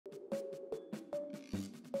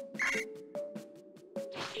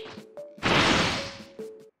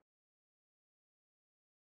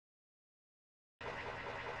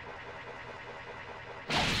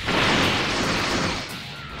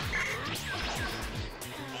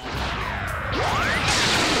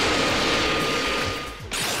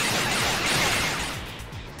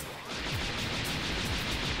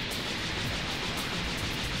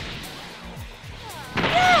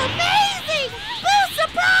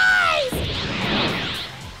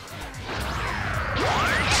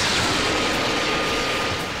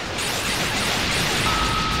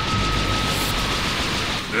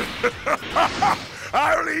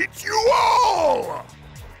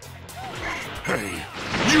Hey,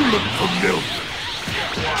 you look familiar.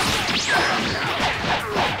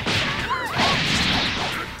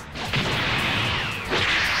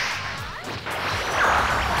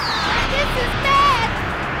 This is bad!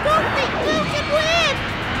 Don't think Blue can win!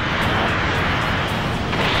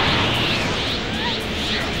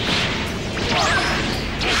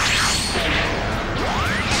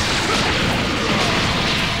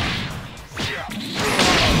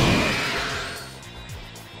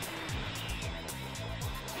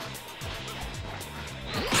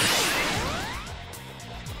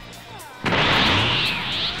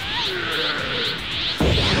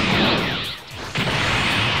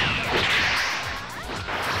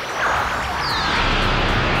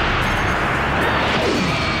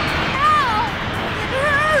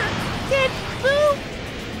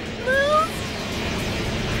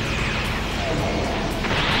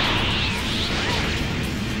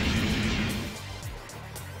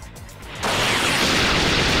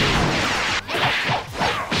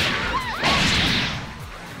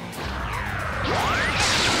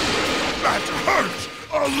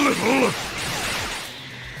 A little.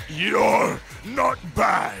 You're not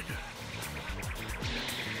bad.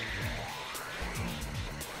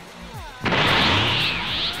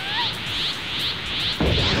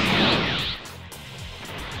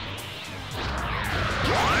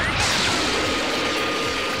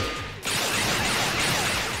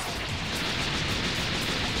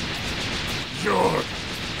 You're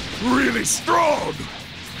really strong.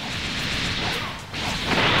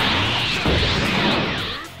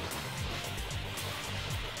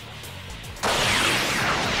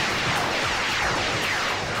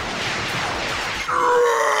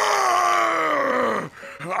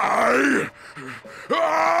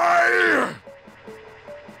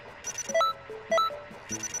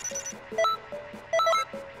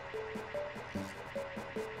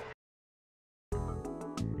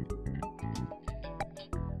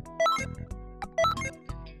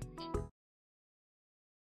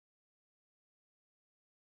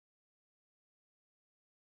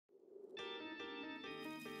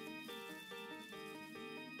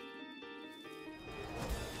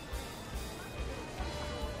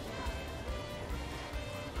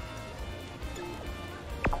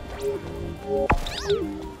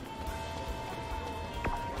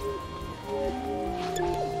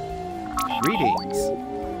 Greetings.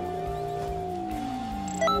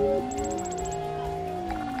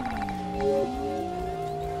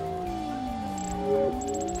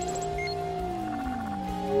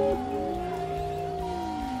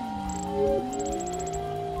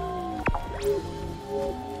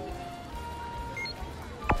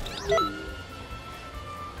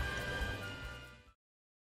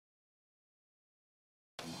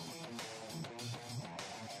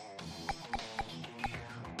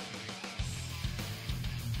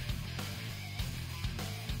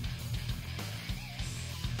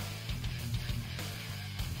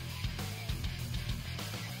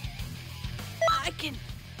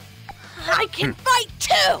 I can fight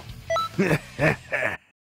too! You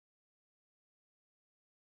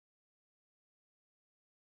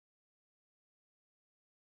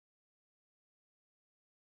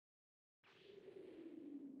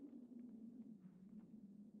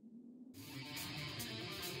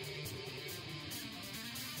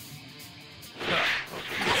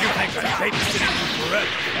think I'm babysitting you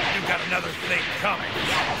forever? You got another thing coming.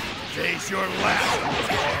 Today's your last.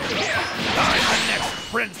 I'm the next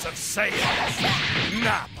Prince of Saiyans.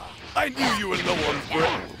 Nappa, I knew you were no one's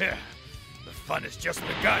friend. The fun has just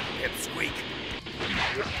begun, pipsqueak.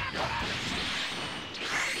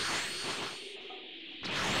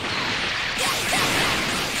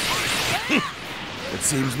 It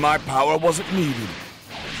seems my power wasn't needed.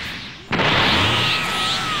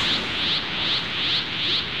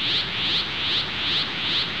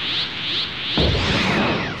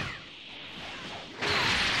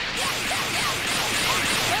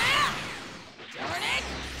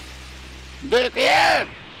 Begin!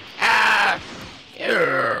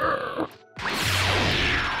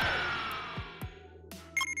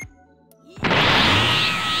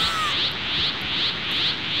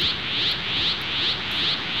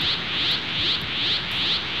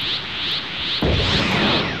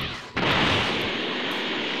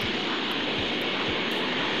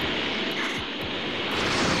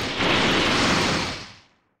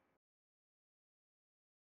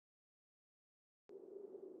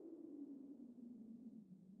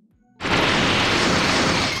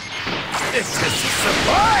 This is a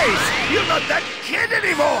surprise! You're not that kid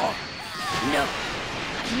anymore! No,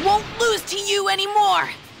 won't lose to you anymore!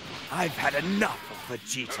 I've had enough of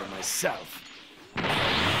Vegeta myself.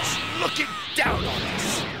 looking down on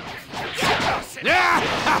us.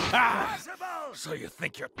 So you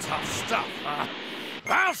think you're tough stuff, huh?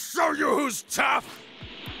 I'll show you who's tough!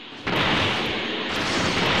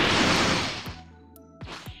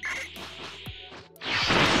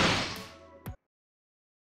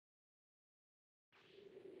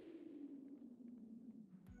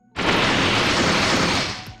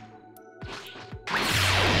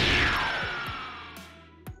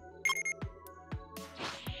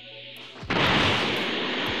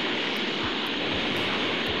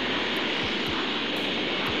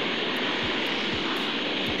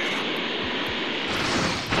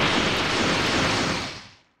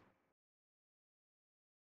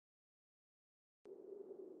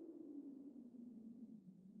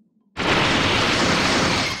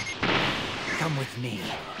 Come with me.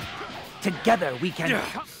 Together we can...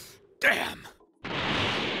 Damn!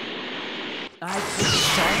 I'm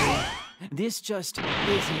sorry. This just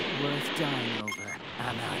isn't worth dying over.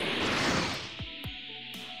 I'm out of here.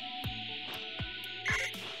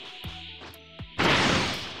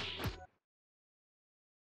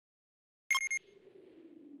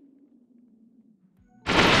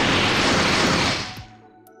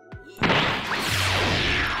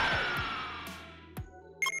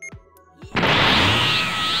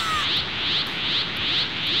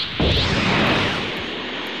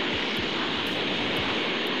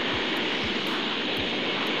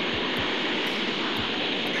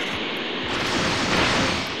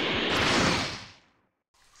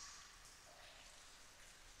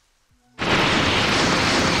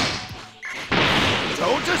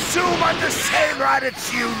 Don't assume I'm the same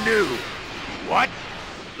Raditz you knew! What?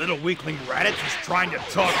 Little weakling Raditz is trying to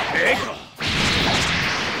talk big?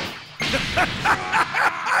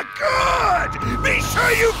 Good! Be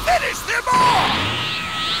sure you finish them all!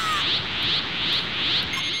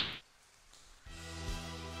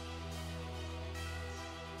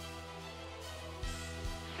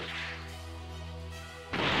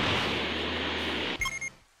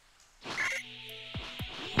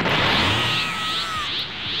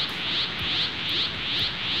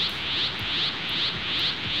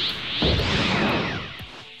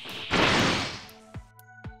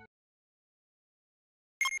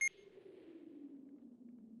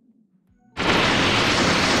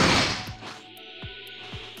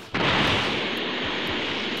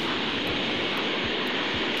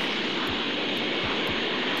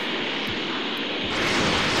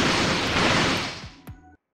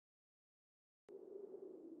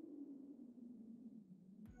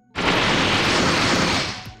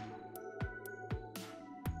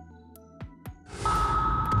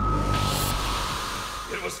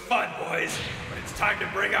 It was fun, boys, but it's time to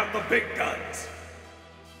bring out the big guns.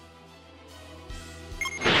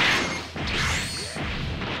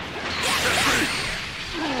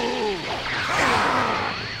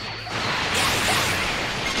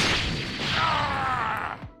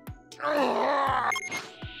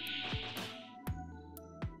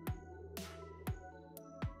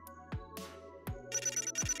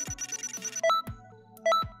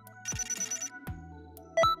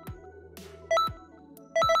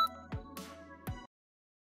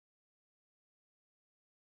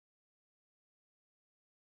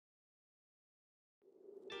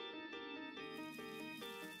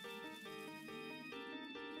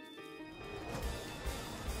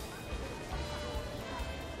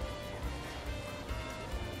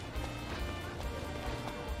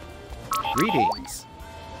 Greetings.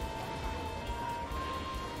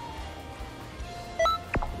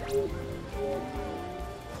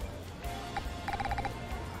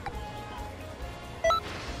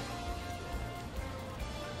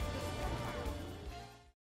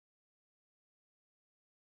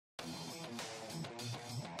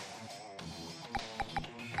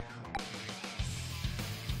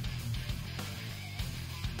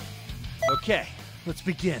 Okay, let's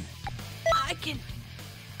begin.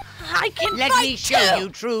 I can Let fight me show too. you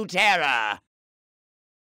true terror.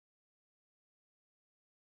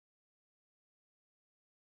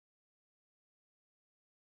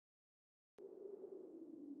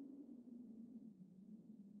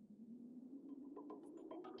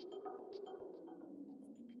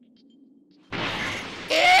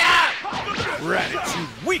 Raditz, you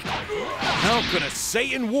weak! How could a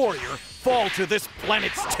Saiyan warrior fall to this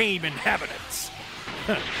planet's tame inhabitants?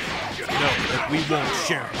 You know that we won't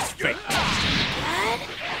share his fate.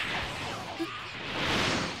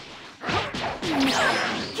 No,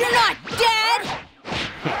 you're not dead!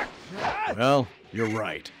 Well, you're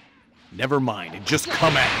right. Never mind, and just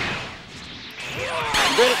come at me.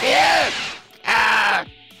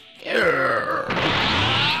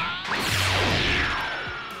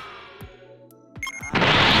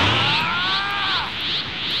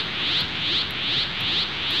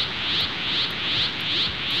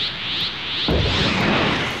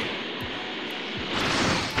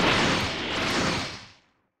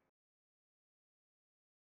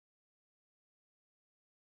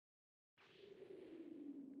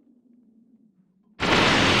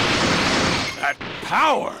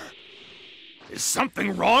 power. Is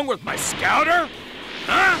something wrong with my scouter?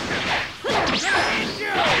 Huh? Who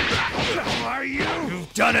are you?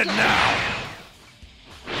 You've done it now.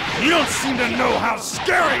 You don't seem to know how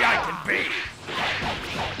scary I can be.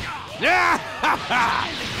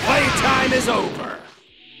 Playtime is over.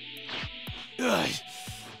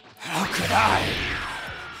 How could I,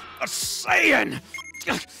 a Saiyan,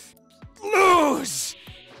 lose?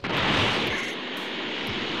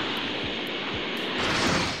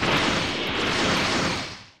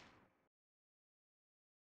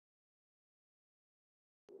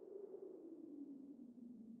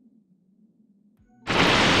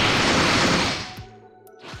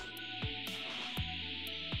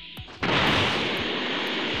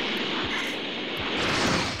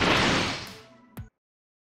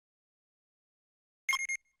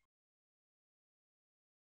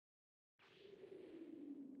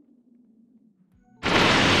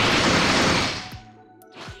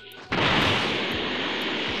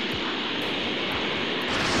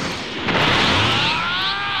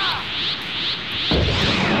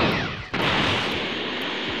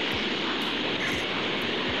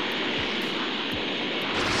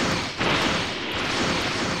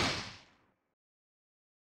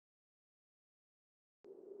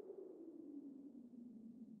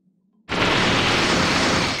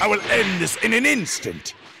 I will end this in an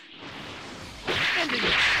instant.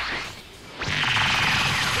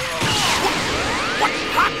 What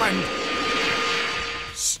happened?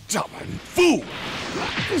 Stubborn fool!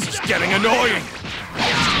 This is getting annoying.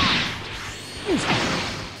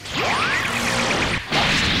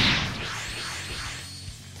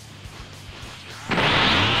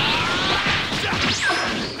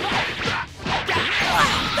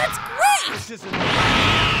 That's great! This isn't...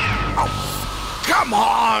 Come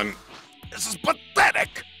on! This is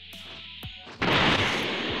pathetic!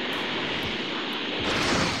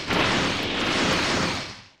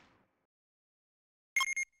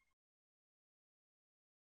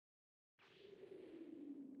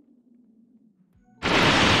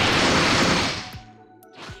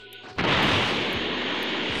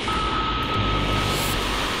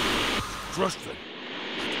 Justin,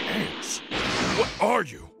 ants, what are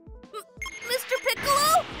you? Mr.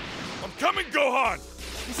 Piccolo? I'm coming, Gohan!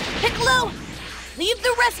 Mr. Piccolo, leave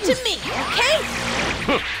the rest to me, okay?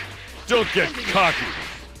 Don't get cocky.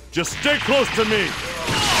 Just stay close to me.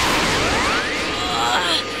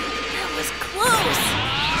 That was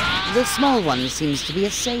close. The small one seems to be a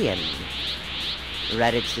Saiyan.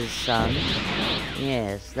 Raditz' son?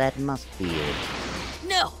 Yes, that must be it.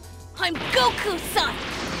 No, I'm Goku-san.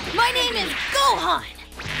 My name is Gohan.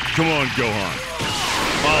 Come on, Gohan.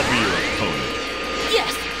 I'll be your opponent.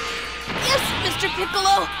 Yes. Yes, Mr.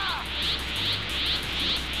 Piccolo.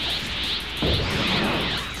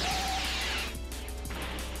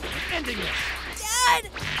 Ending it! Dad!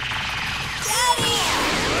 Daddy!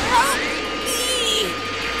 Help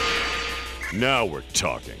me! Now we're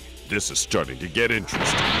talking. This is starting to get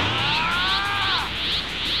interesting.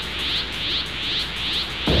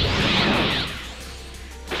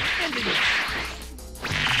 Ending it!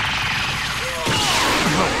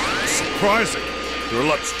 Surprising. You're a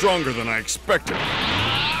lot stronger than I expected.